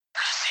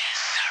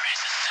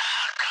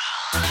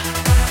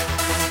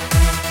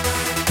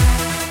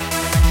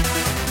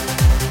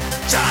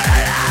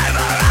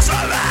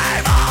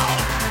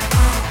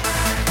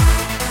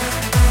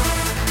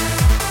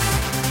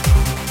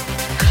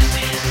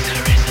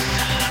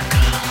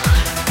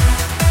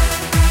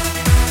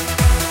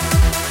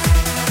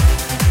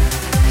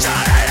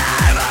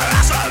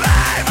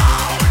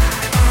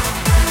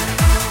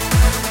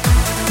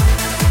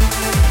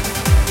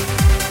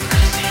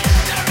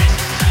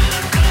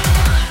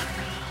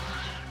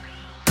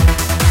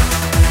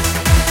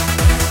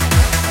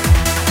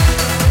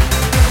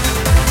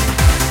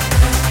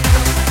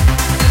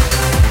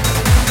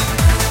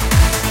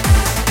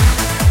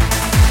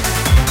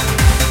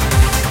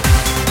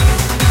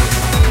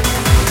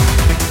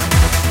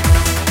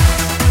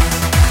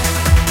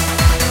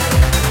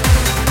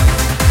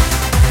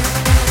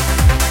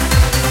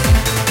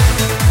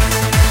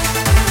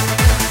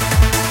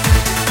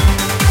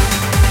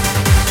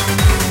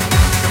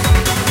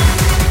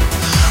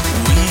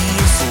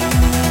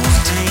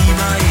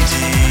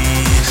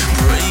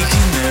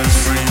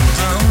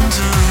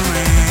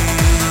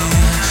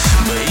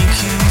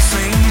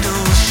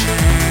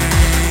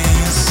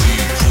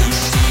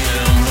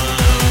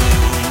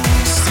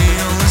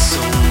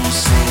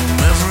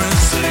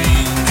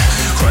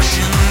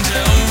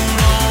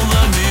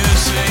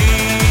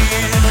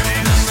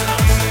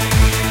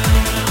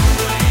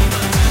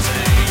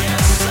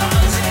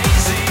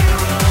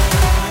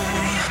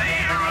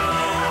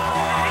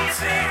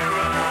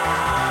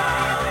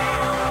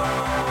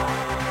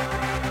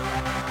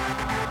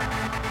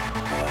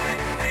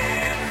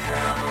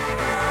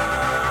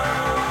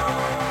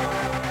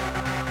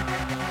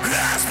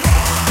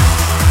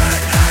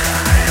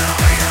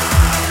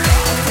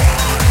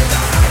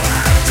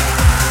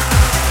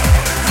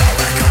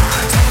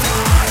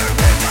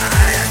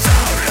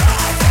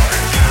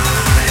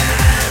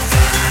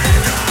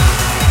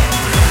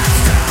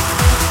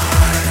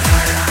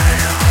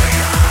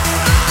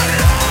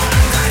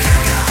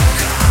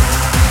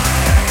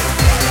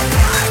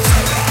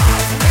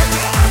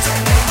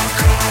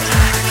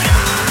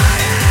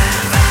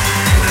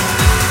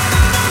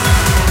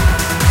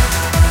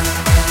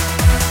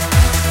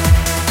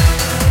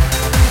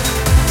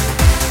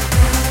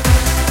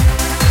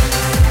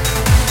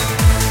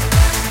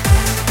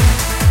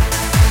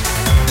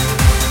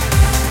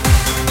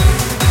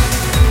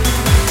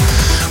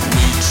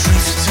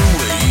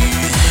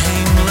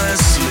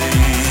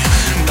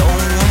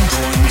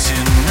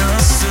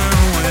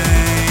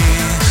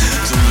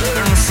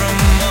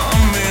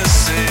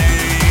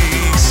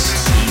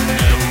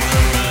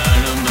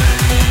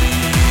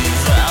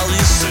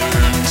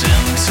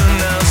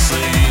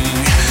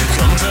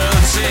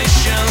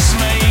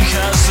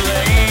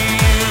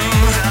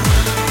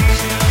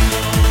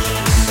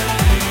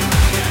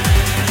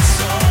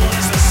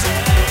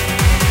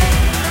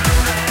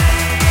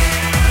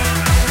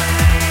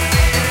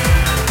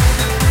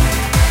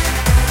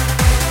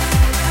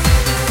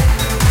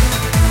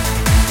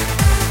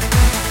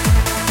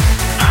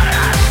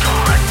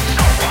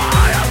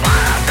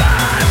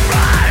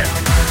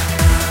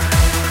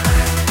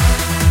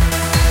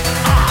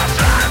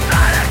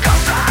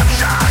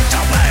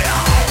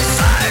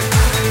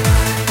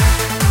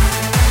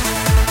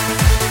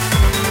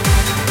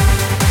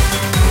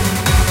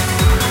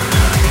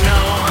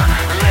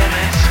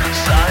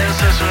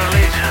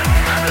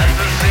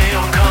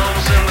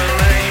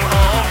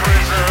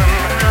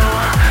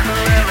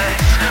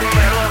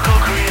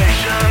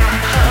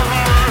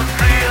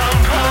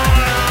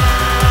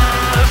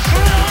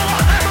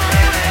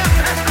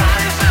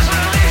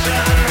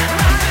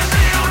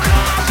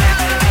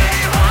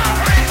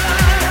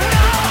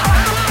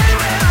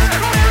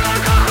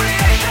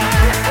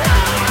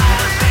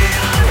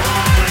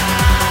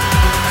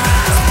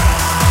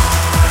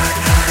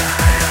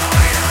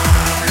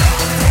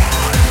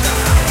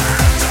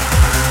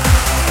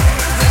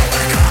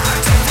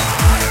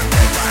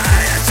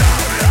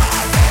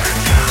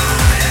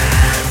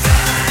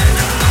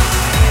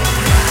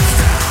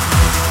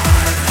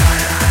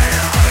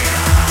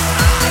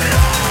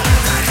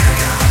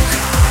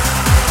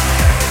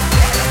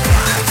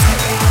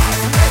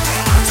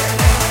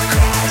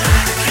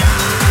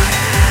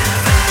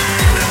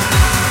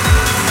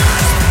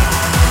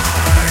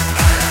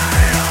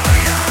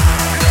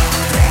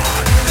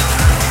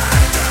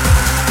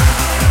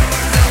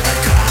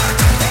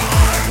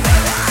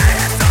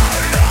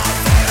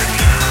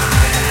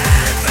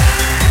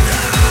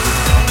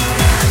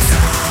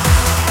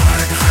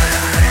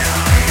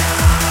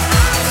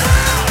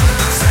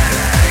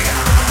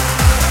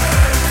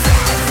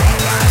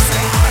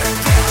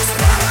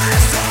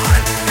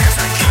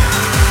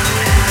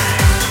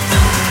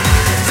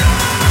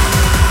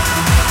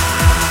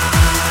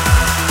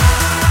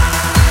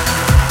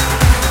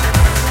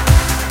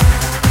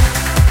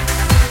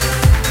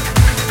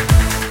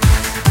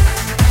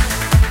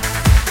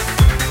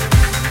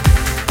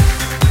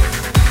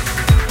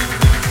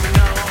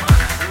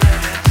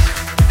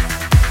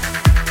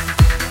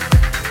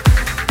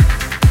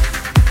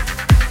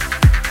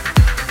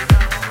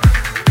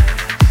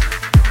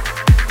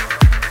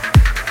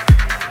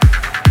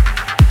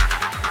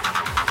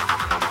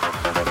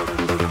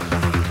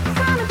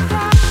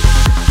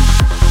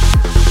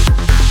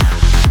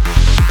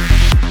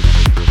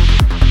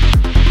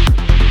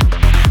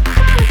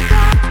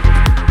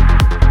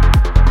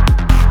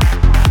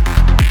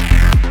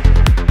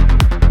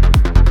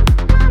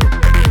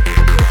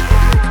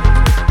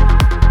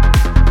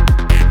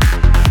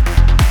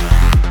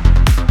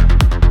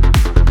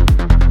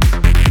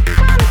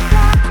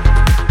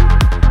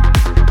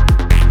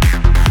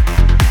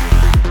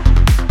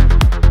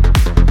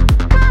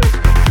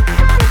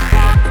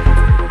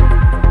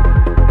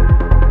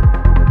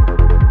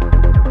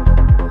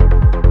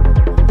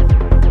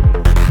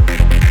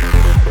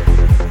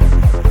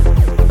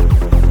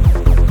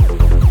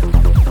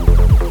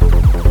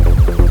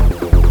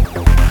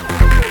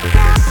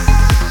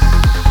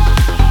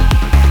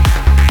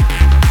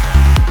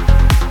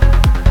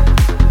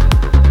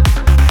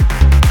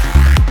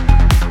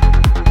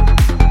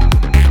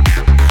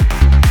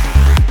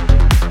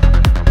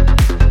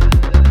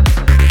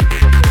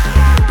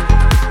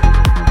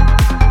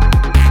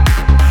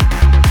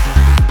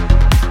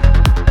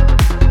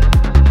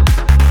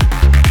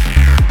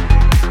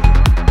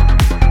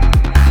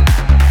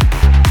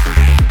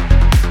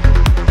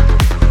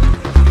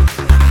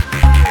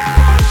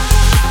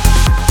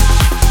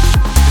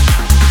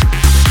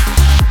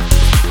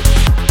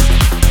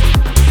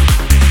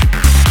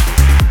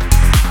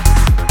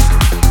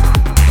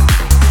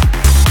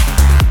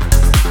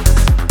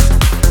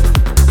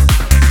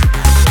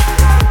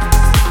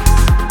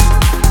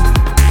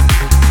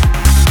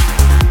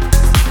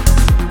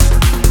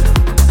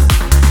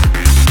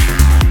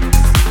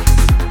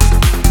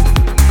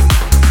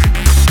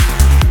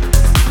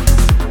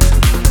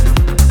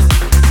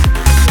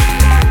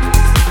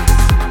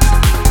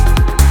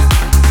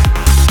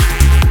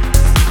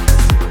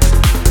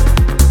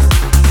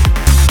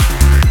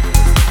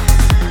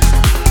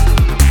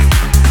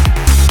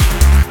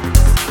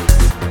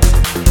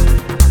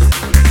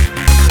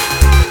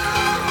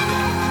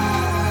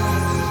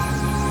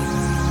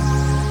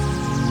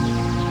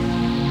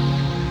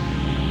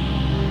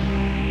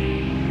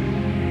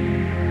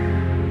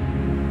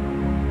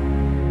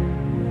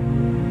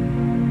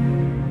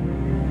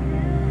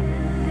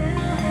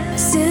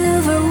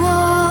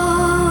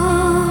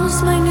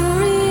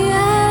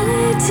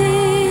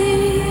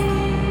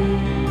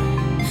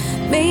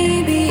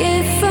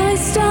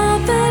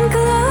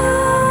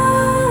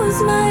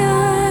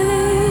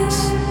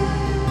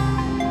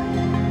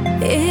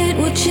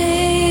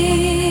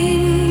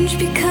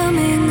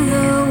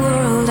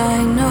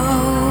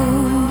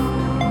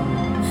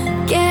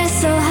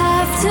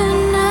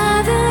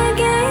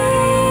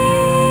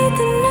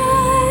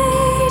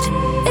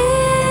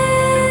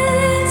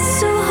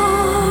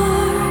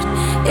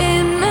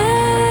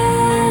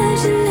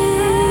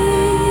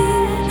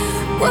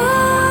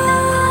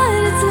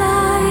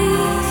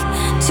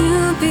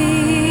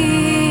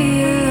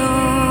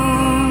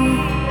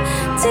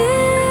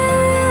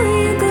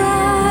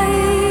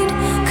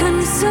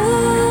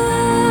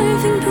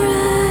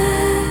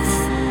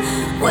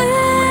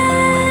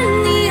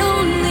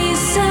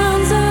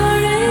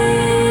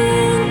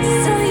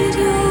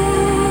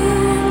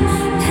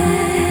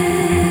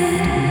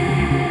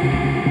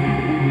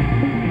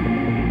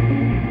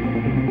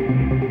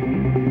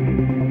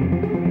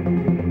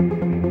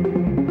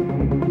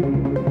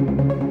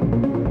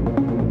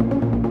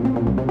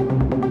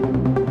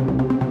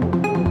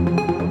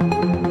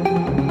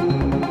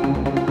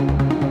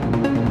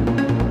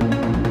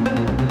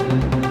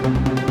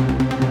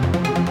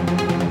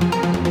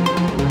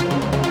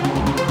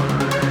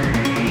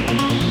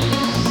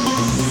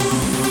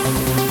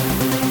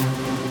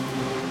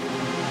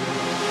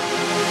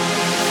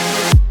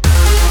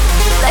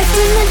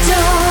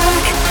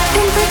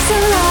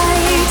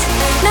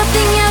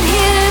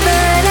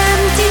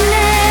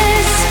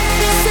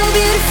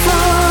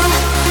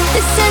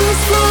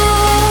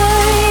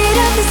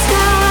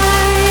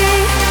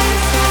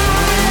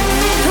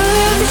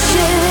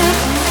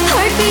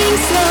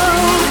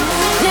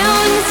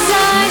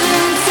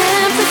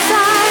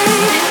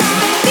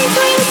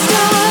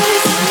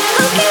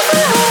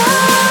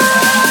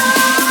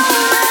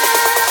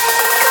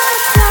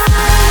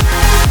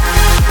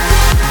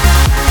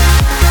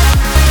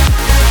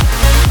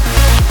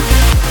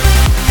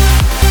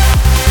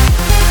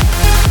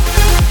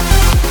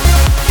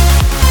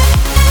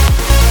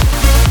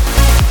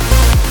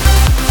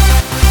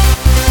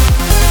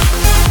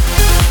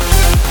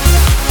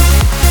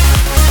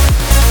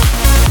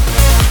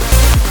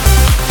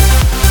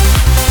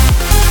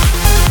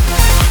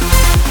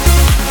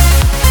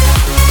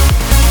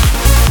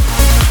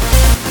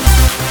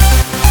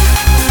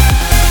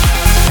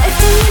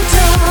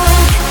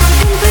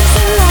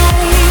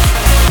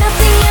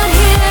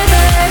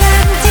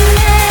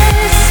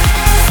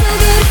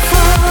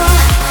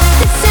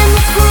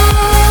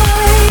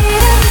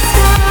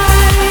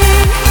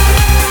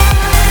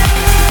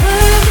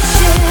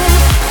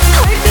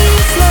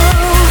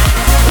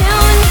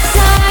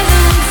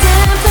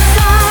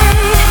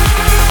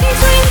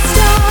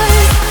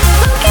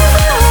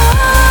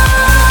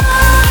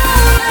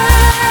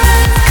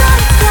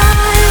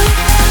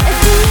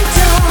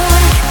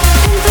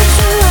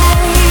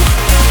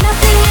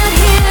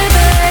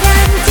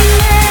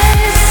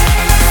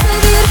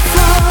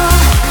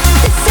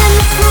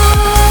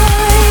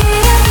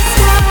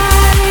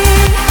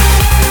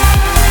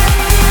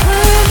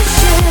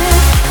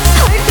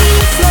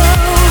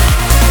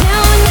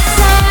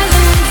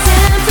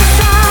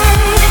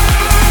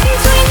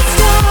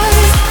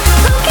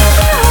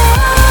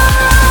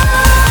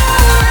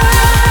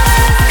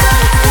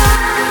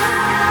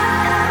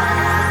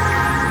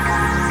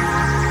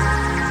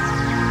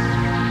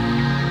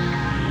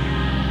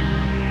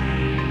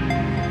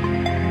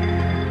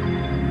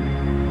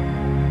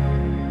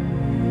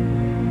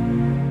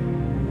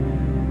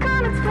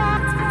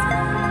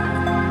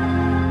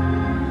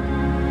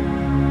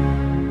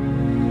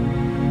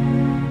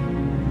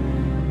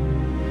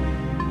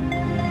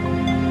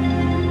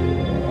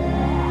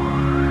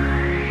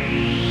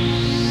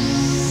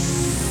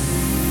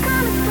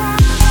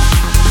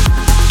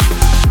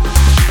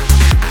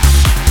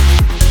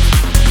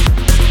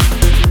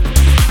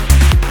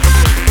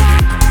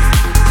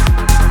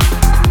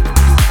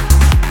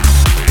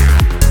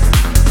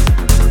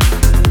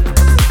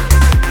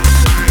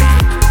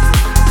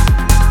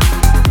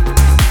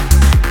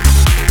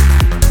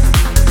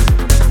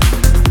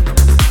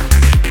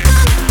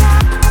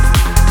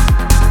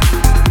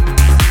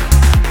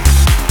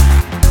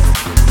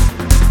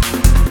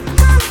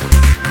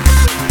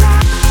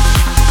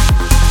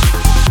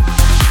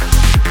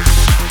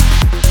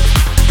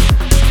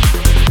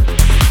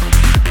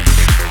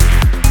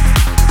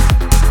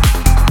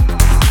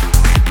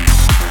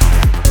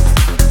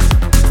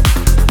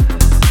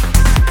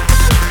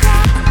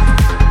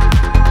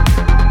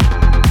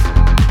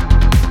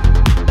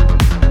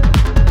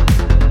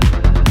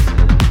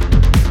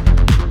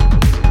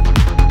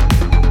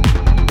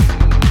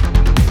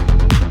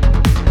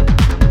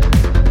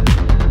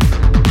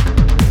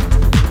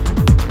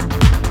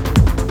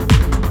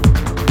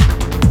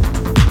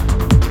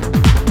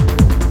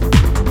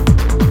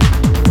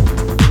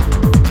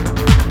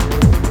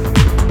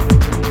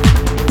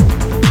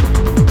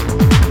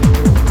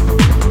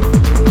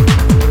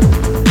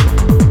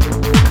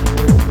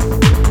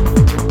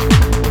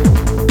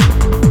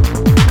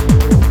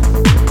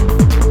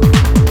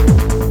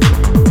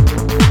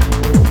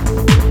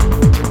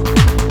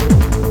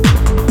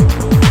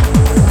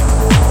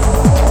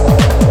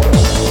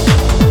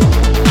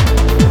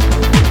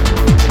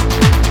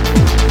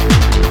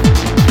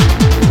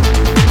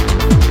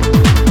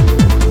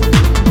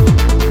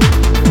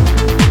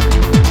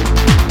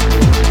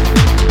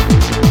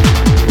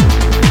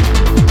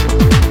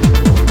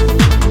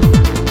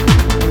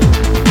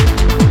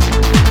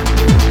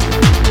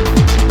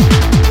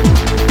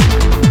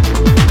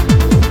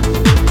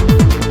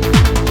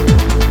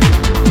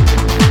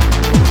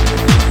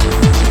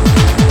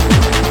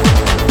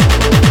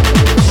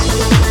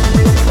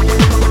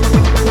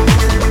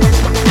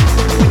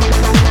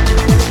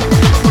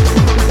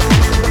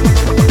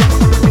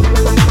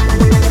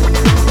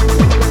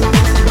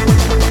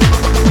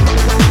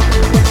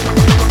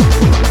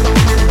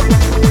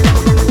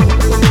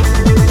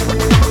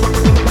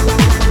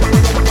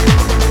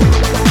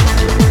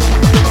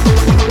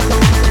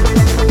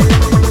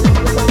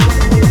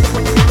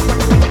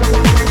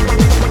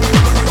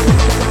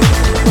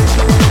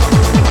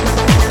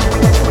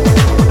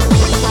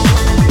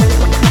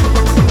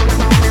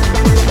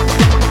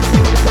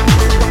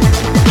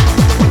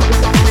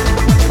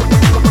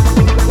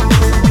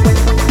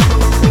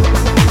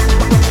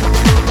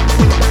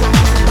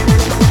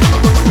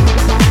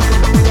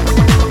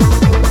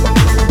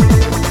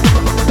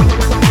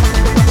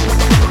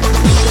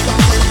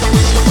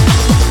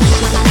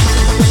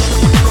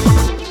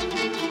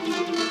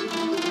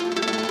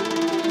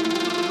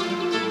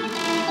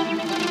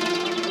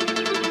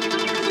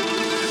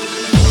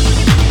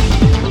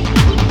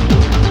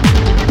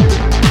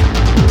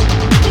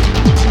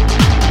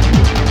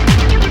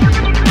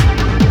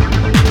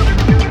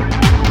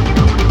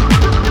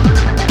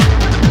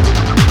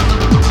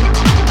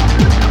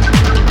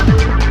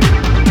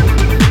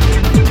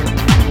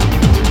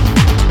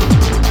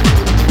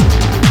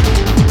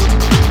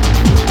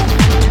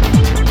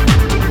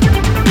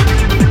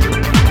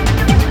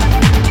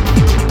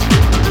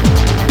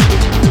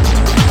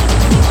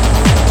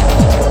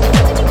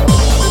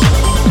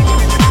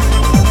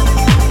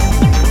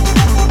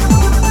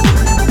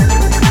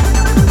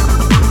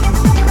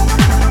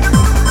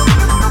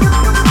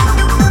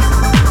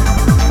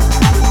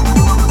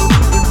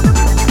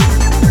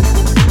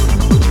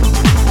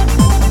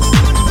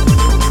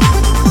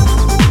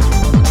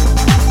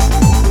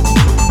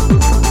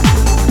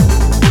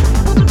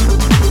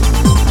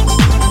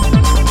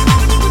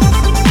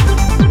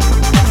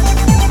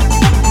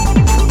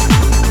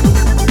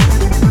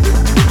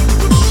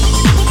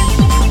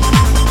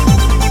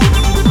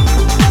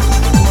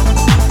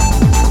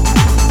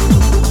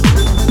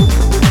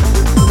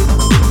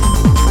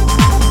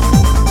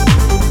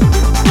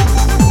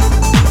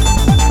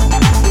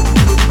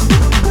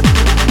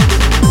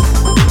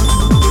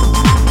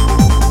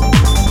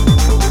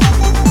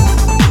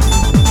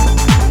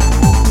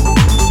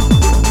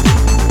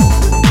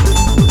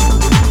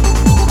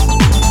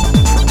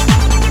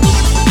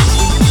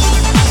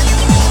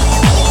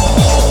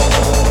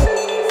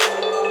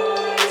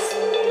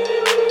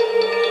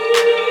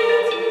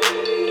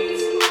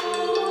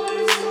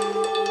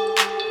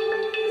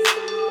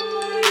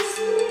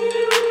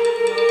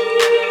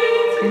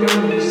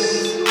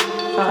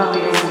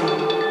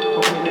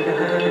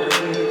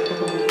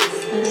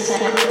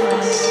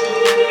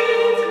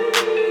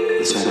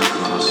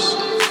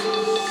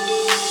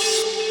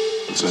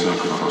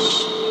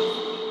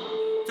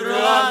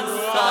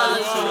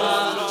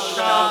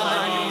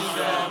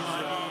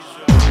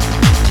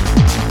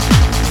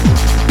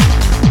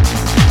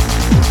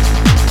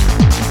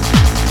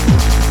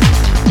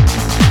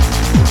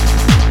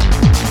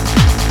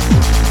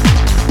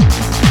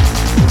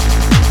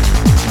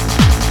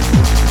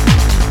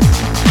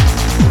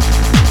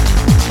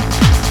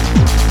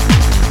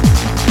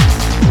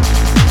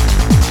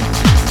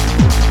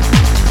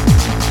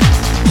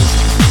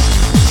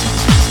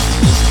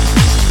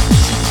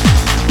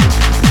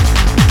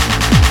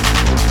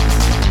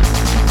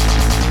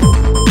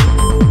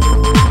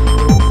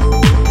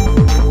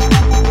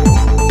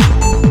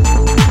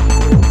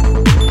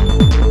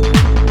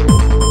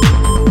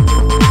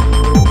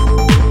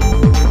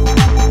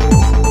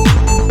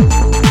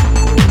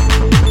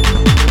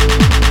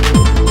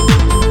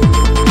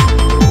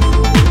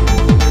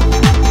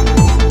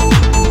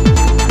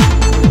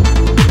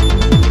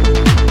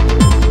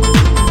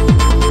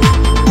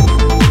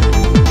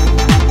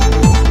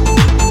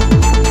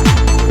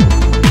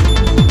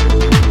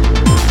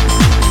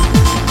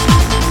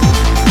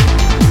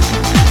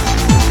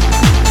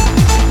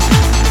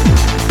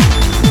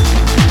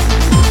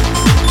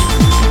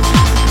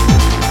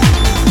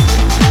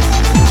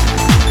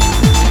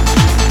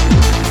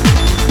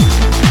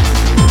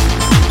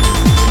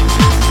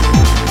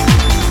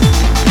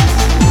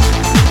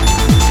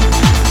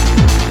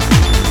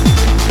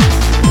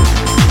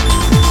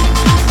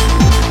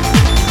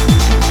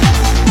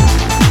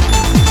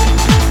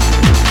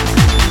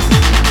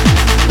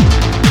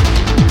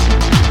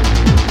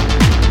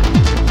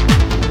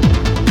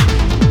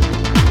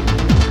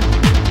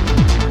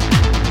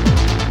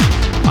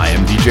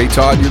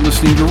Todd, you're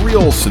listening to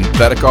Real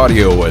Synthetic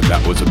Audio, and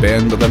that was a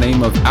band by the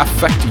name of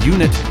Affect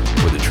Unit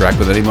with a track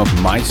by the name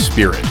of My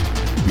Spirit.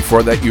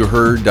 Before that, you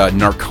heard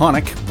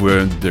Narconic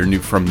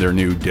from their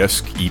new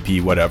disc,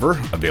 EP, whatever,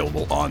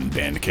 available on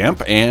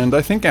Bandcamp and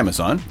I think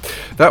Amazon.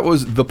 That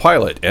was The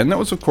Pilot, and that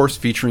was, of course,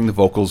 featuring the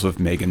vocals of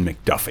Megan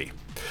McDuffie.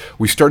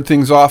 We started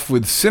things off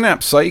with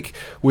Synapse Psych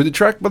with a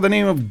track by the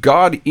name of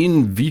God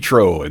in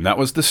Vitro, and that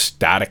was the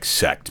Static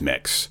Sect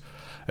mix.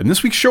 And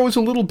this week's show is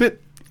a little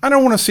bit, I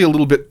don't want to say a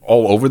little bit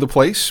all over the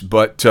place,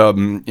 but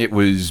it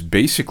was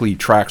basically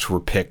tracks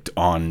were picked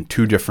on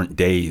 2 different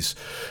days.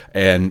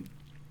 And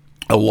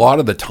a lot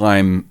of the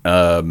time,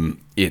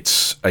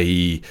 it's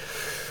a,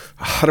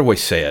 how do I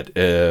say it?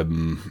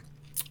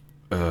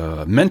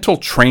 Mental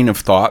train of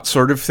thought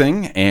sort of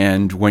thing.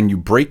 And when you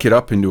break it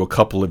up into a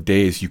couple of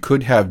days, you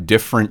could have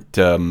different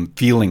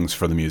feelings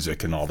for the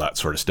music and all that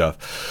sort of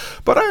stuff.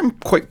 But I'm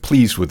quite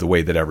pleased with the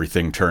way that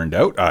everything turned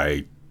out.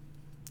 I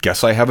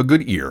guess I have a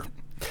good ear.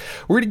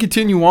 We're going to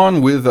continue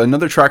on with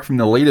another track from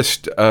the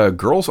latest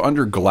Girls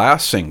Under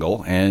Glass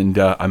single, and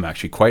I'm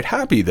actually quite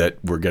happy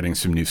that we're getting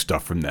some new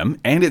stuff from them,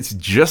 and it's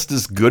just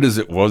as good as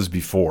it was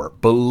before,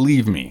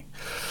 believe me.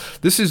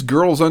 This is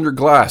Girls Under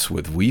Glass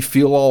with We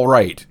Feel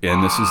Alright,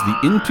 and this is the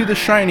Into the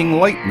Shining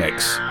Light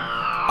mix.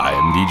 I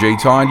am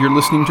DJ Todd, you're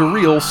listening to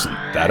Real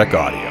Synthetic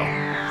Audio.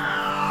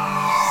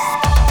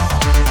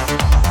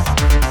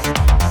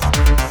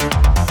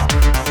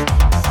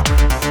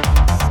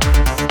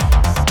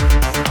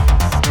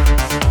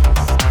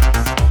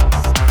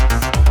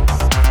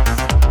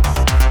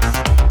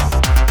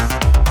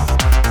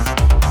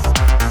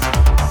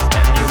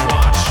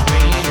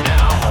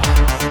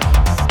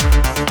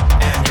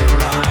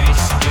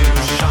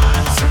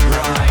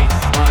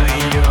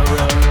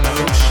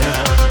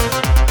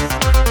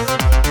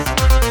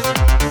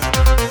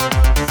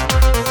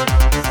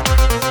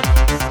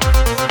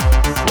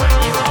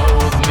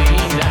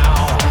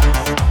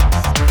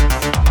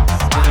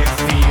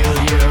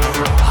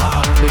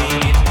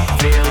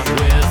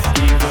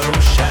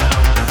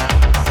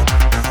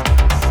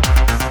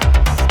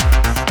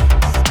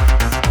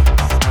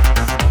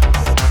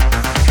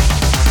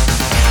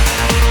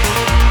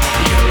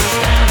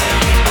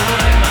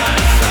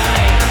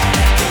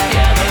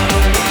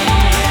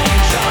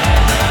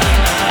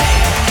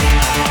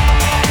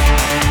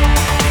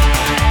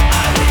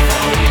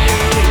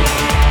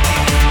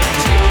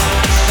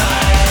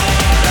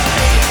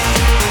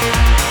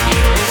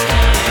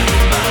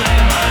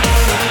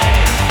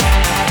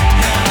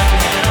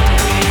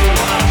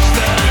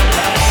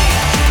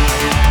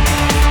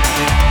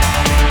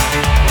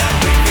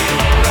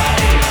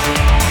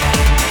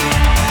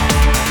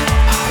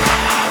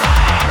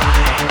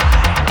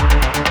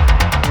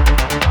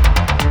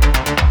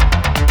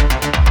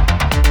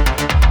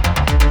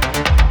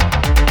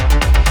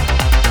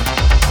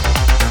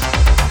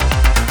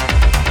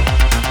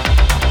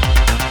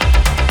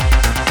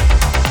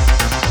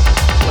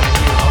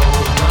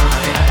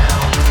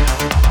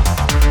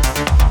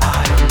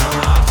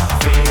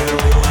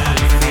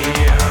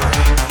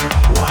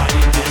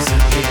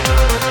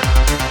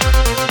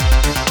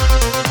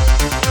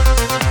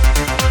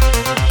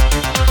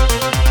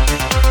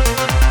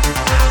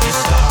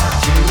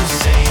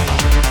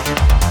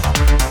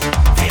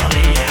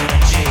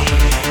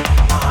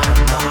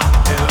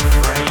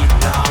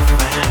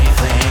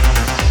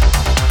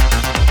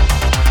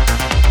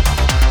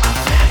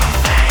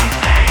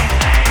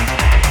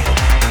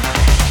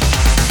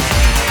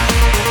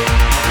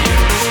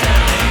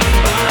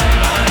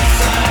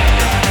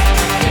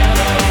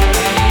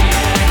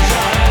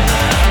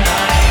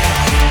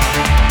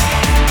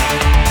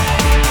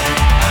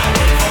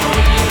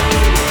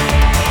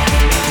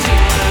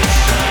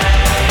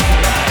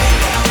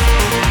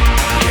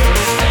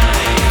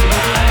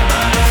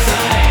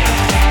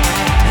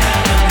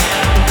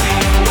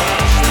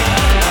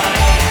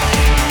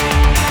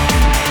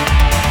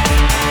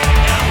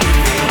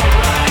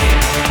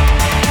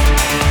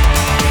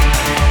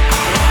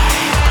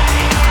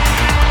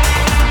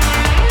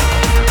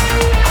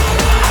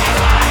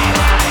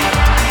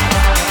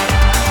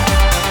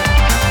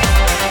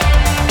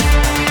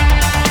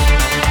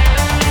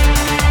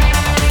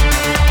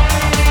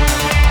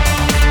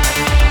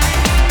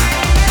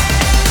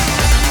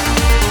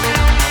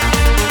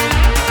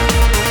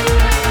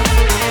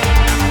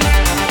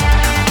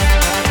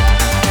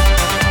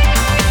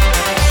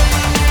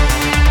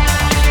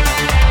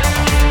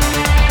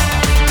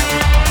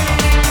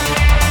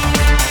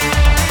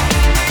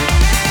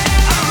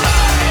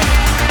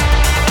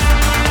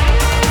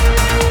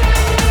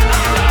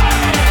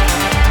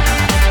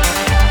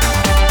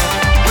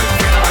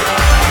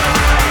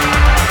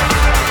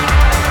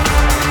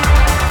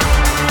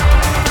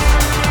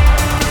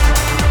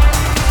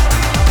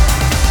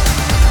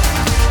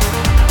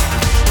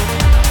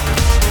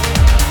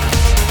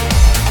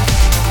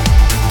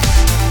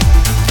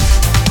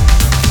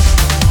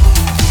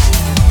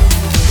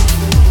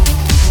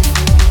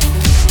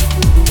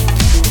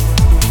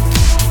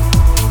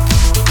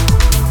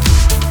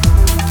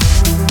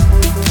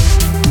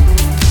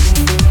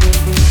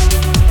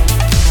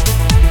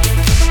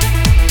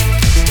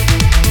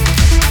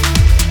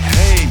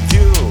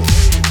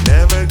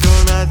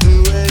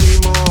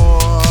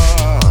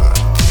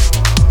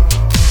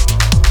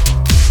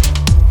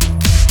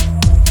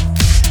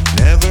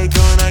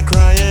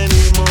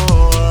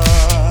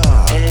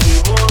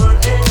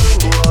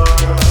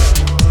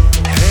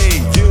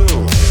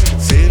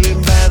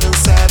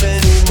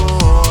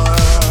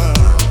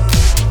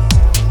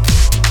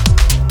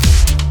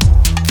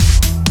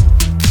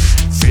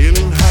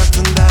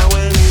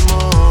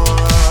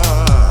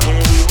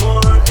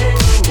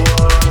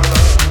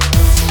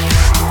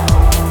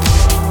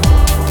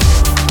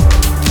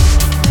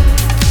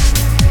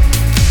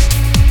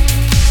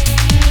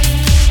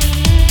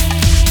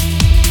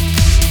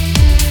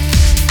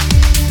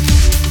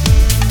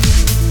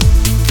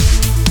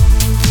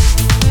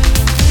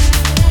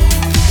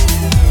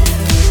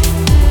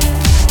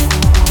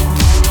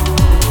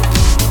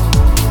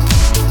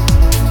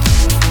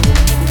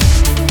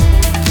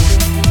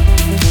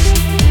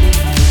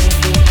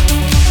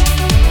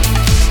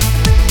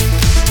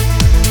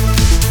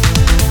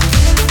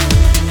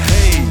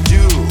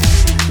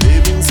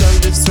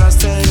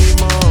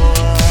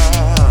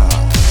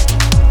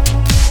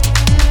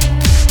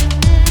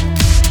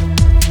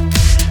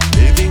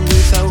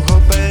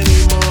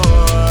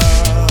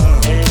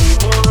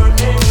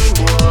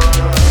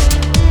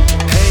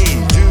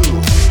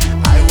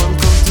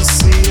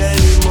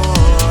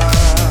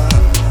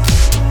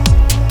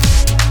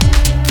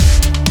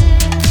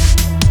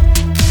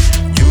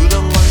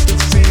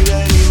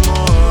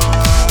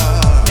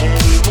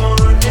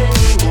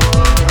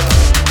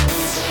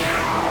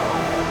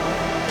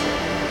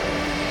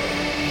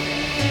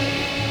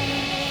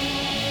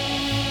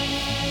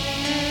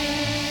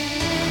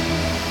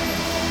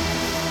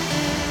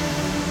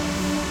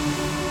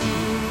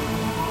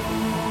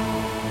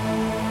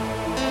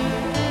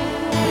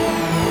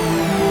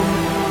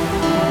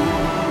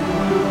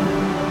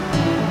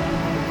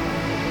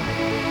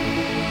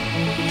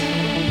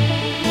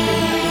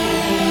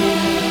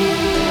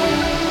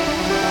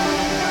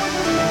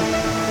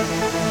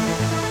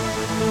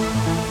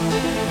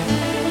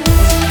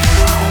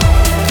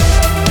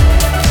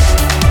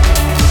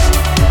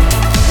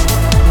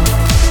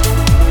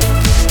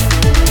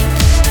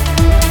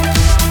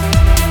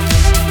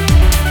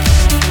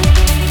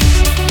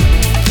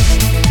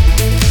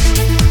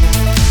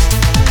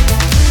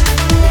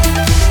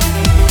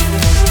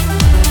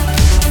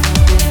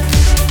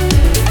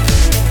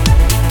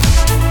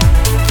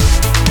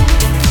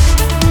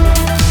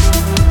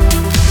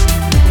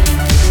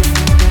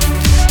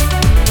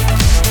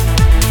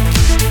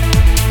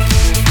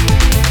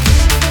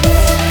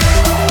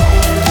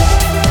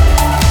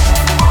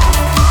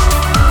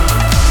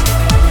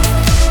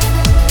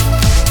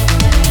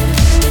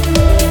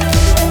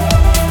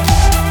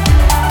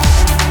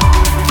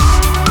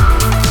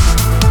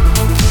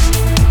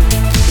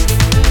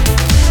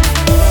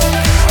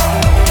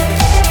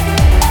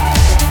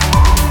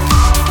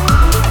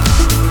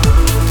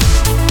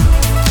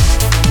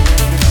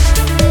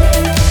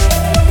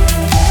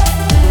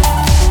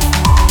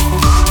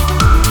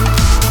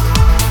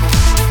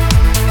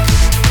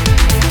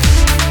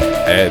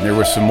 and there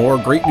was some more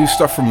great new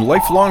stuff from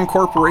Lifelong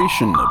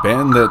Corporation, a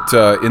band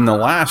that in the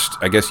last,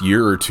 I guess,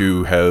 year or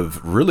two have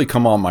really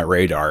come on my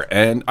radar,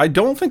 and I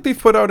don't think they've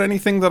put out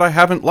anything that I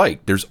haven't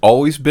liked. There's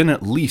always been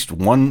at least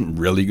one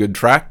really good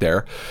track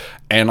there,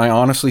 and I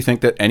honestly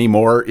think that Any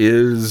More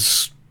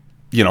is,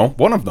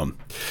 one of them.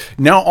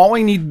 Now, all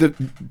I need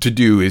to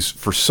do is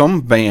for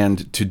some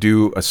band to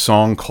do a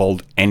song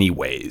called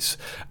Anyways,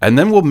 and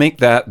then we'll make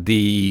that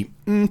the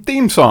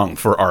theme song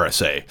for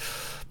RSA.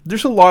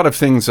 There's a lot of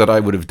things that I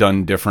would have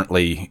done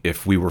differently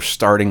if we were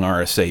starting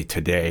RSA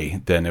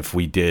today than if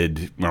we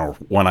did, or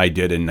when I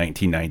did in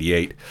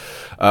 1998.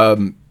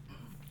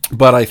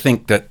 But I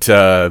think that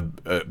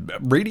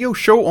radio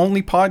show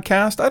only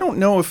podcast, I don't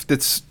know if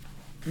that's,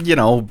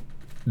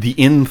 the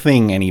in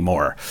thing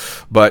anymore.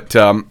 But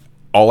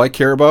all I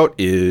care about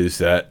is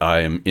that I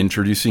am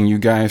introducing you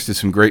guys to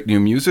some great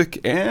new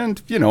music,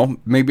 and,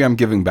 maybe I'm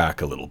giving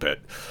back a little bit.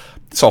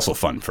 It's also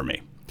fun for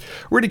me.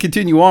 We're going to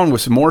continue on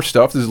with some more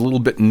stuff. This is a little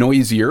bit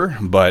noisier,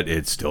 but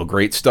it's still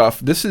great stuff.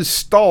 This is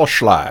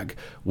Stahlschlag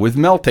with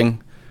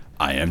Melting.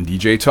 I am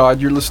DJ Todd.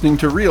 You're listening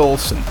to Real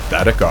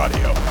Synthetic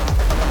Audio.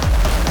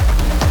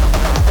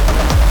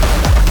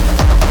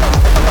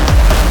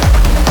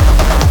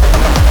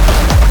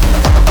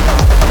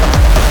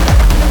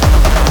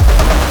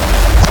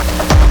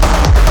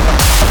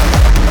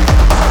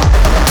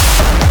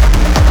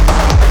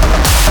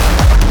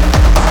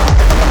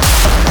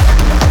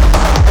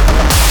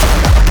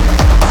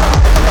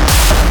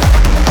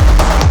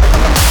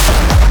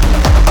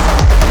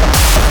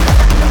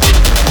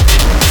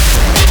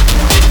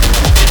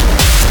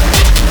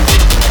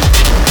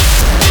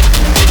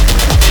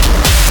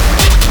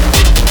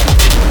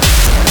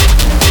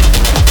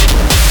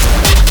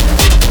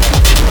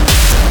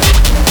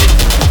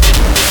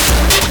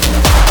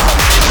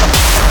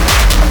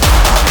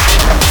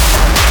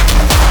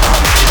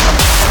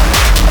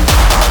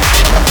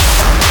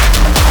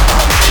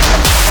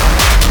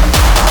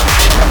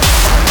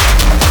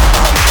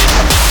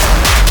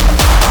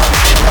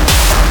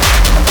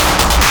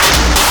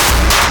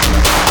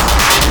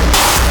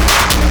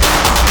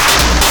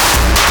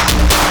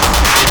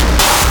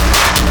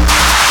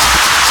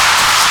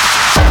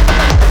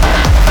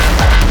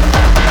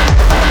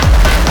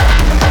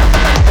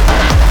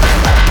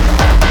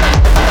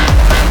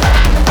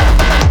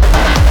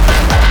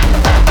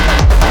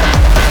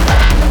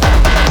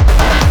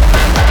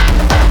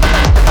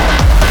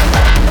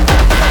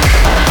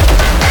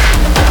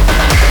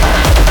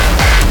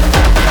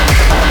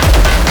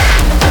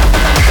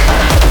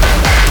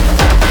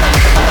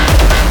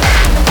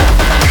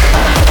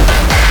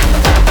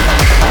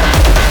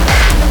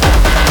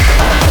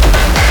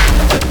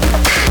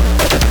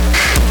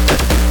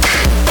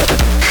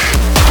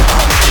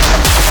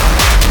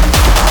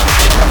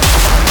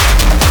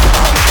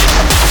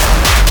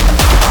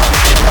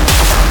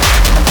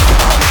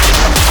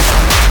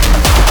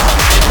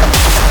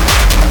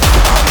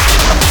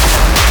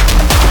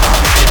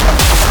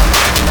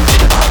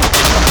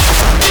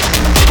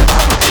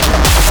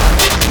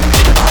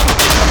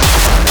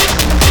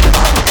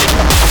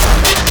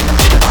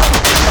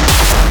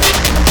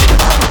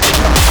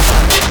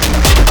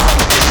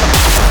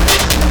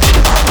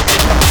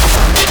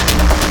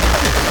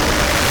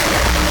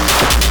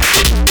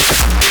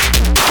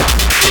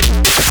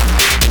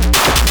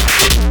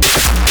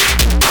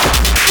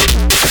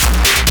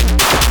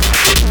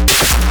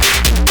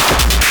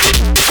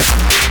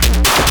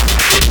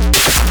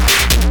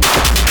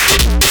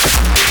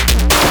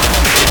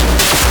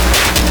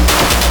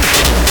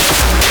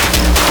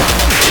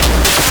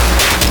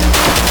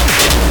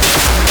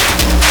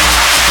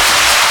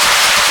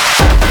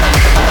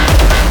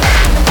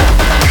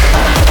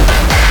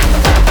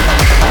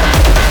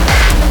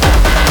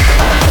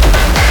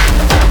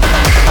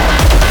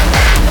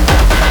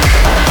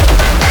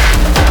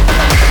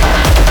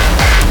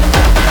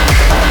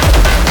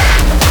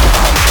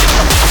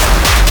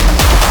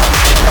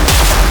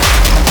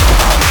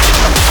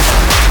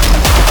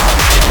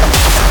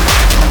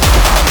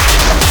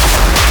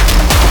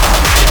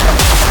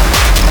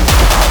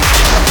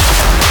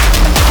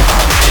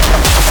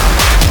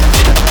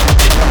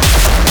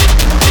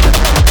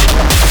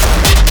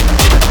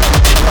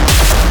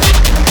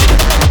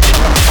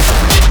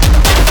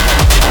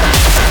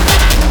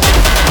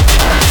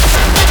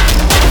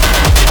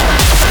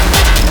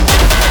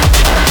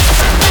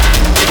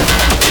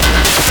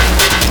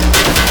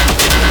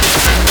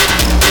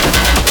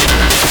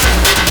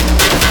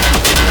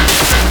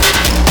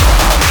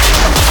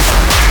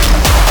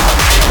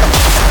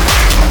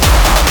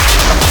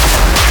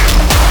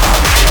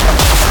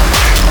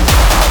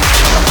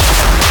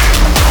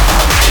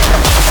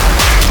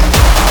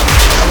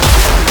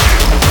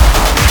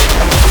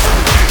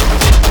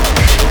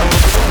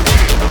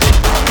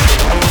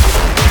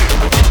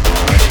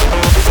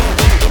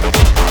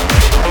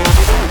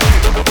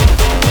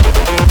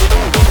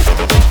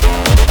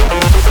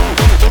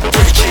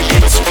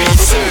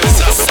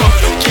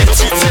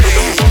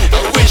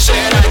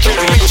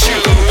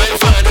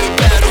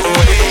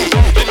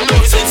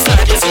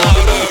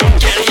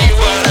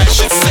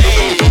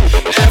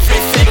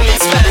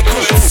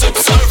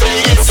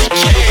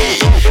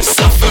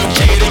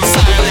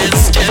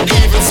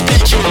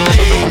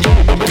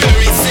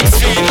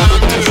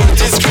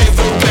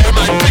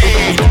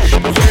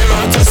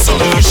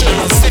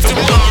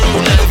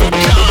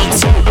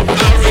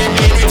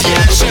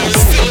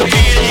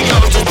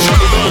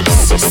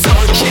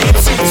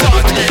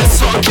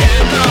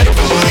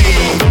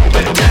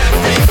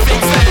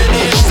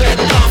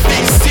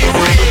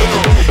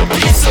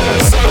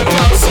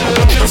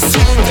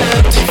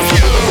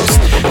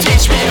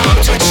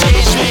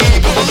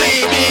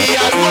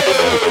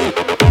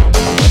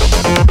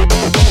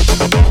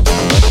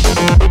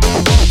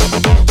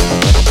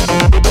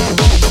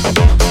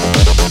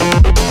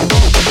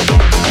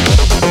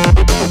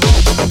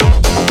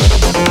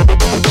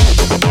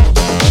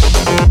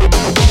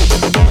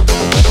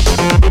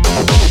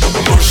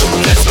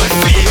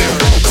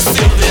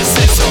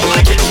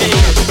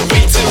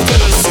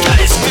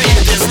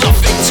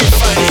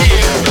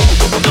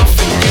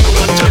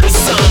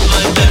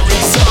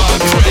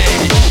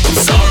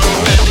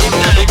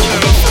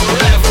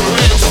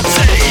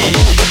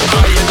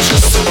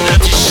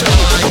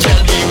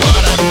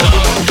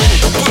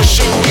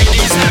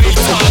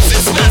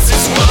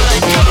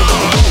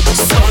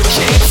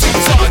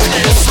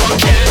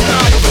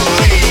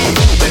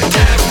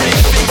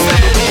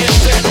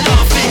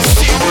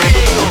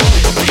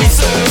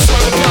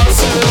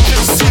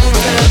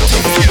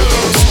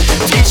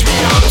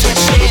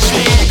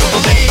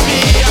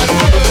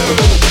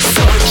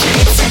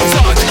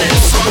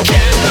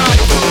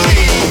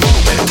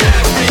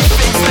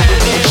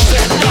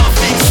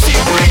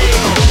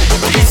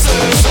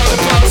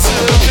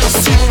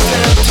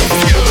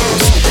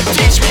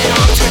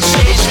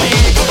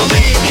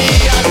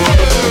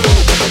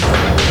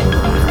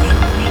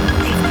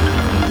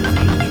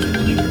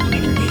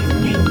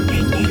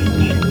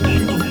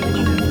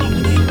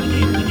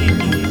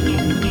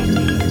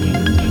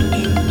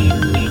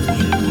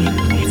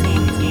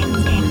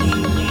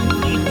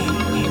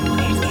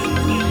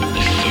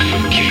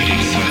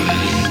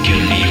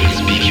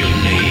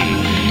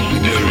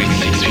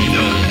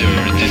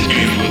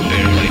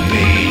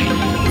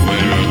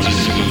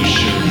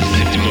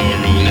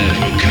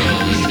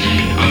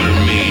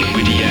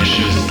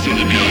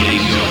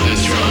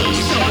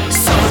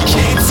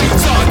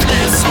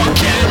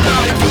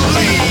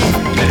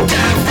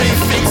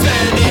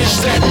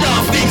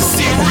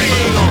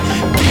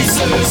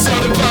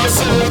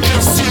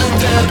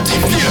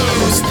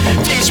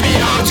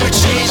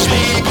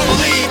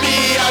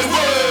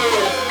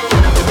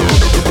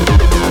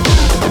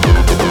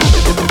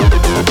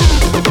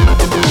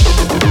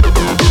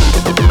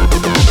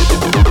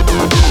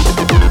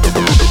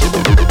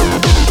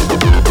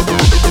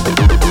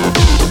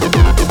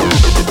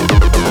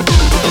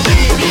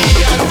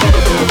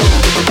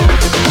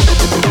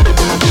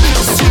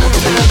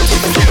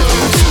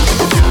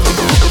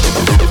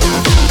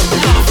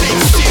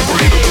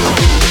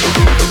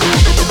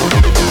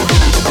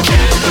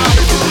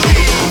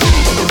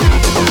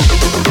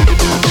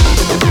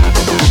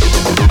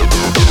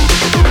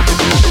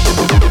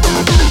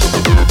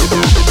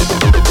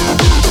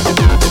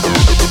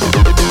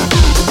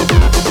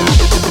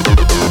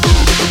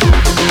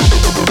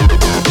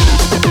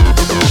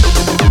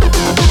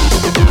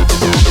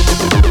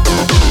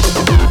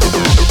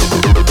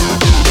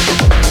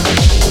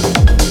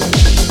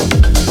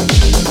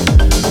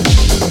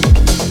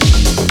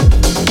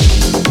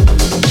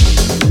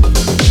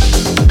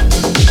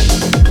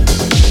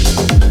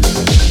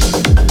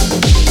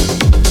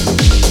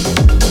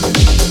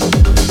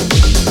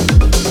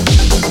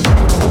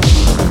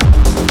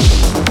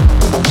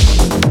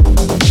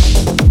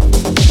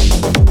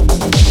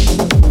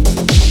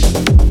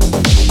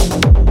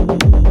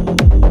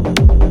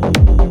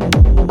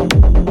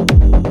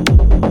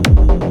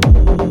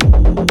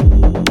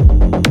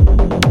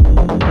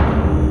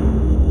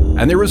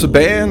 there was a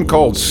band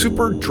called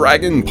Super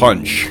Dragon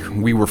Punch.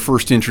 We were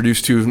first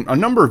introduced to a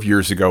number of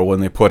years ago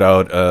when they put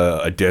out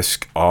a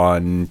disc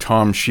on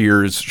Tom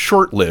Shear's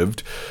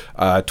short-lived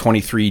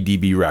 23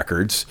 dB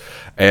Records,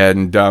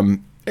 and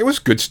it was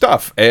good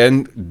stuff.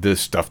 And the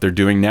stuff they're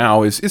doing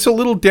now is a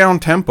little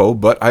down-tempo,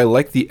 but I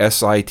like the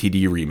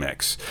SITD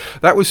remix.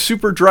 That was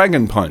Super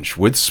Dragon Punch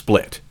with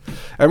Split.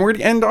 And we're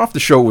going to end off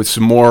the show with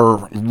some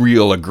more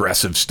real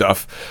aggressive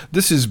stuff.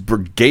 This is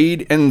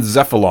Brigade and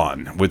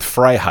Zephalon with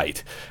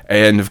Freiheit.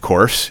 And of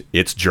course,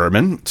 it's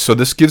German, so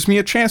this gives me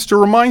a chance to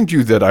remind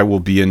you that I will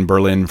be in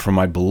Berlin from,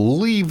 I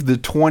believe, the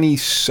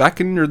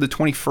 22nd or the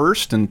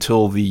 21st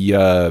until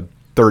the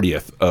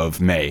 30th of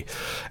May.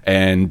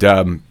 And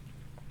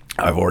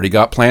I've already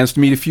got plans to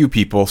meet a few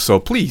people, so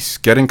please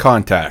get in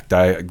contact.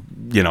 I'd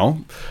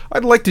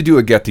like to do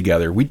a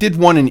get-together. We did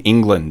one in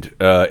England,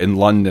 in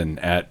London,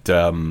 at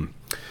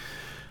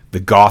the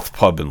Goth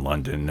pub in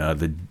London,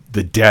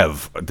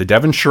 the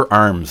Devonshire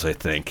Arms, I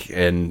think.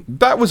 And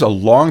that was a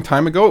long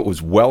time ago. It was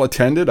well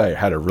attended. I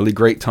had a really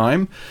great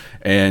time.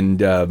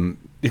 And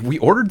we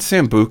ordered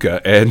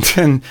Sambuca, and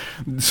then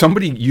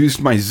somebody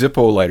used my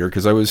Zippo lighter,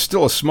 because I was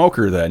still a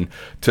smoker then,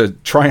 to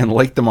try and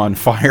light them on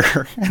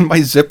fire. And my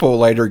Zippo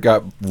lighter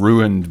got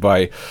ruined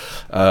by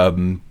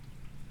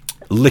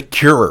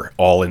liqueur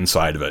all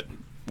inside of it.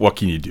 What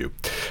can you do?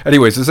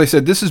 Anyways, as I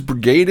said, this is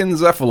Brigade and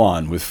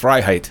Zephalon with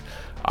Freiheit.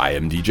 I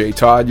am DJ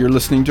Todd. You're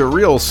listening to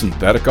Real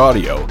Synthetic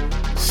Audio.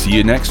 See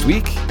you next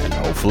week, and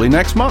hopefully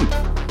next month.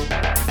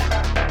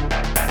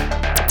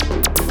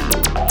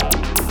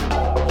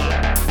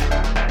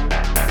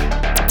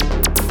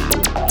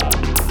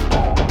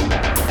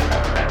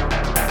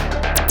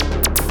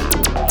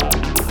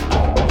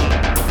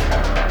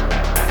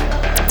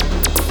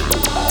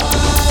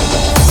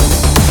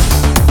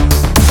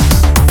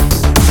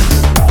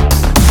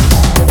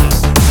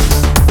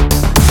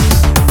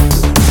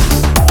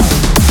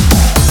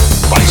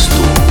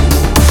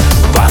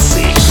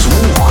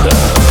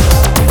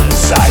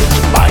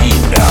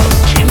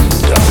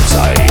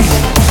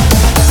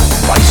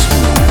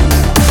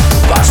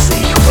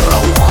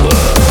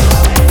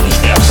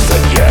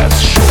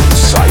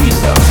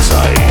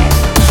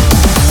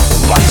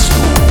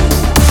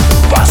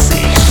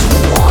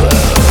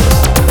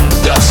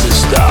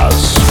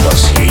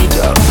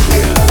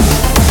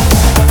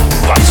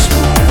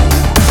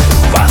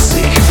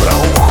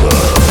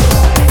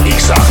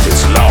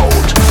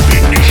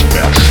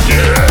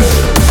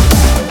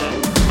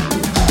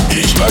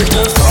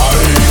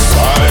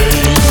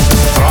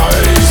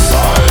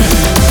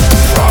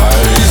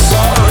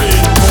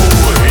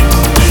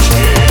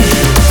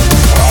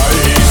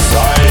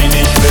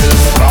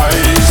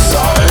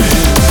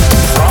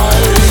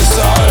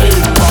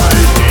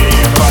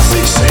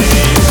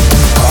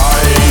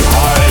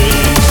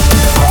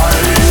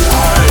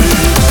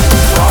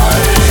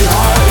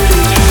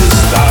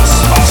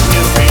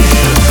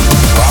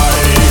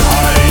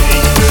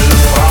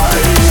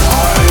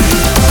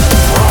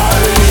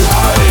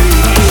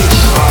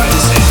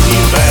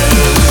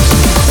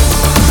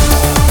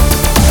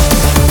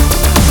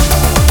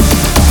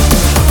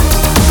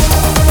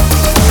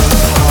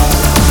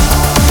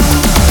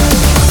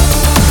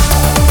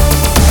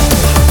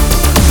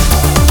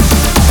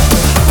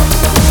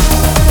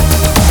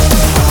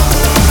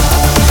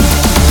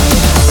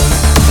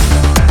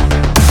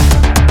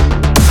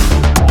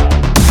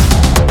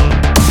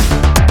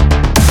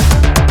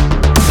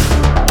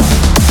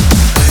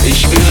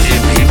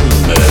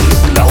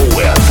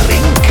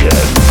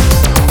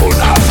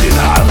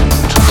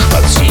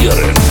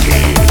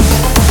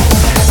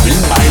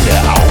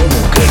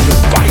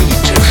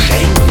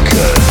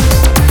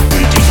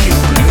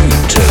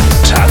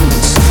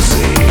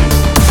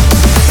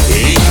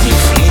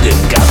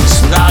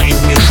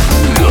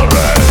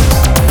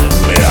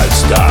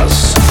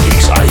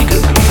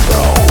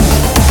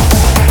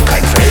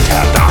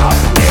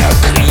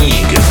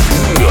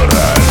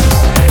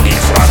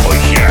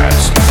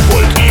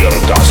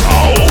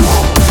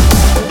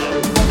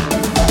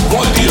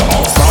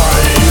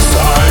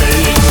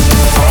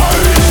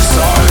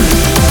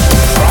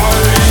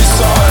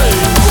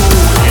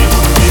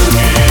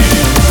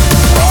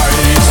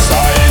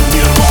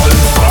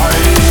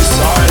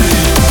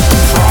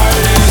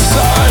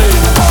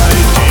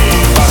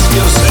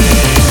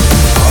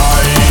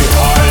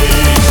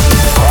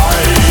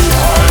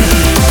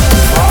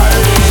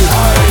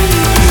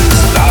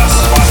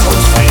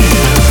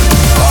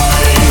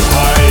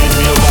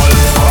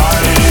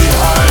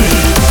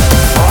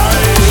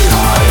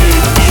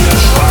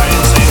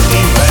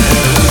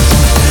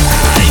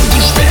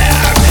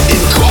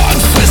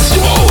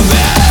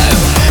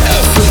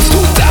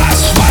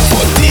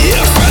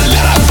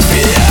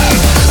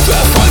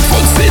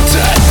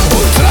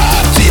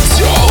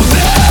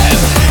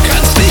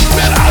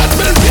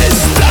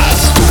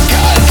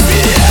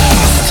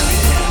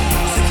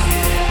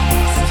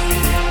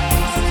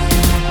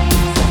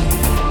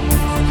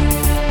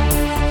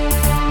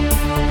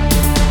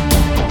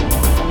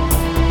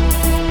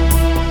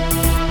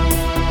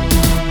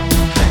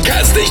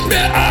 Nicht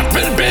mehr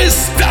atmen,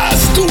 bis da